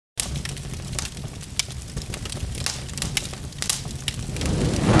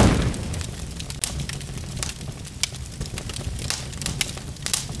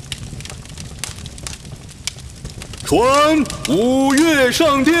传五岳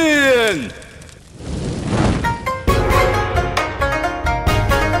上殿。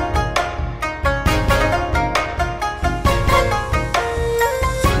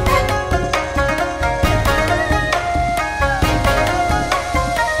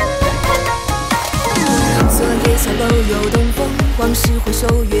 有东风，往事回首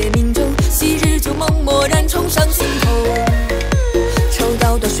月明中，昔日旧梦蓦然重上心头。抽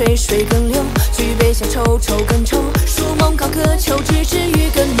刀断水，水更流，举杯消愁，愁更愁。数梦考渴求，只知欲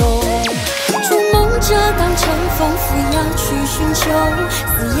更浓。筑梦者当乘风扶摇去寻求，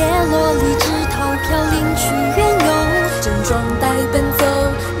四叶落离枝桃飘零去远游。整装待奔走，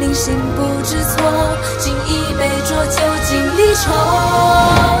临行不知错。敬一杯浊酒尽离愁。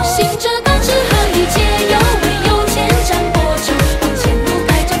行者当知何以解忧？ 斩波折，往前路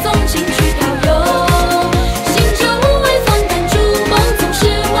百丈纵情去飘游。行者无畏放胆筑梦，总是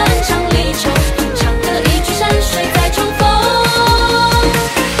万丈离愁。唱歌一曲山水再重逢。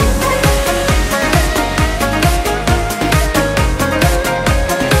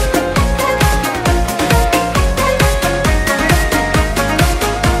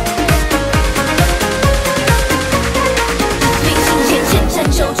临行前千山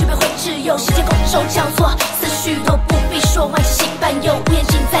酒，举杯会挚友，世间拱手交错。 许多不必说，万事兴伴游，无言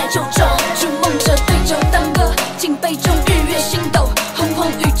尽在酒中。筑梦者对酒当歌，敬杯中日月星斗，轰轰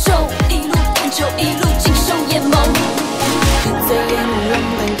宇宙，一路看秋，一路尽收眼眸。醉眼朦胧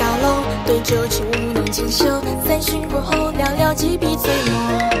登高楼，对酒起舞弄锦绣，三巡过后寥寥几笔醉墨。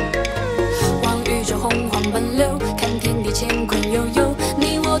望宇宙洪荒奔流，看天地乾坤悠悠，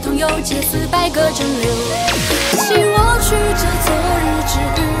你我同游，皆似百舸争流。弃我去者昨日之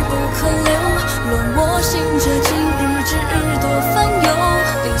日不可留。 论我行者今日之日多烦忧，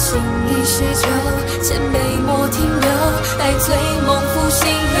临行一血酒，千杯莫停留，待醉梦复醒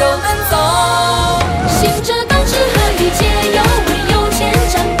又奔走。行者当知何以解忧？唯有千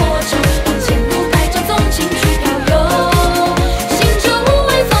斩波折，往前路百丈纵情去飘游。行者无畏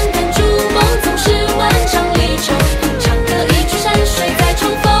放胆筑梦，总是万丈离愁。唱歌一曲山水再重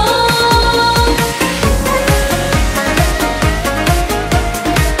逢。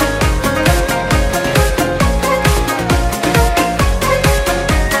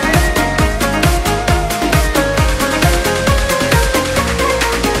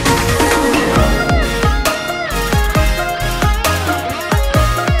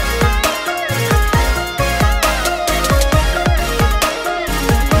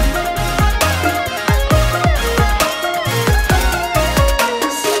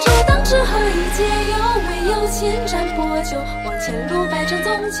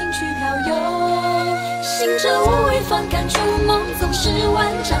 行者无畏放胆筑梦，总是万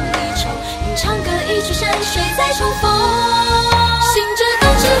丈离愁。吟唱歌一曲山水再重逢。行者当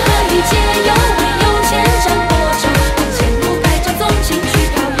知何以解忧？唯有千斩波折，往前路百丈纵情去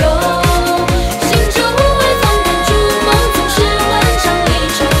飘游。行者无畏放胆筑梦，总是万丈离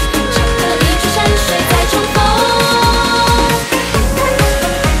愁。吟唱歌一曲山水再重逢。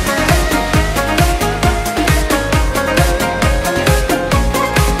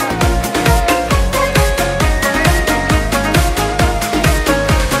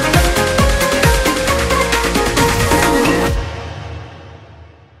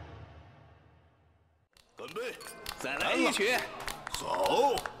 再来一曲，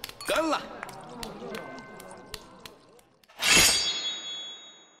走，干了。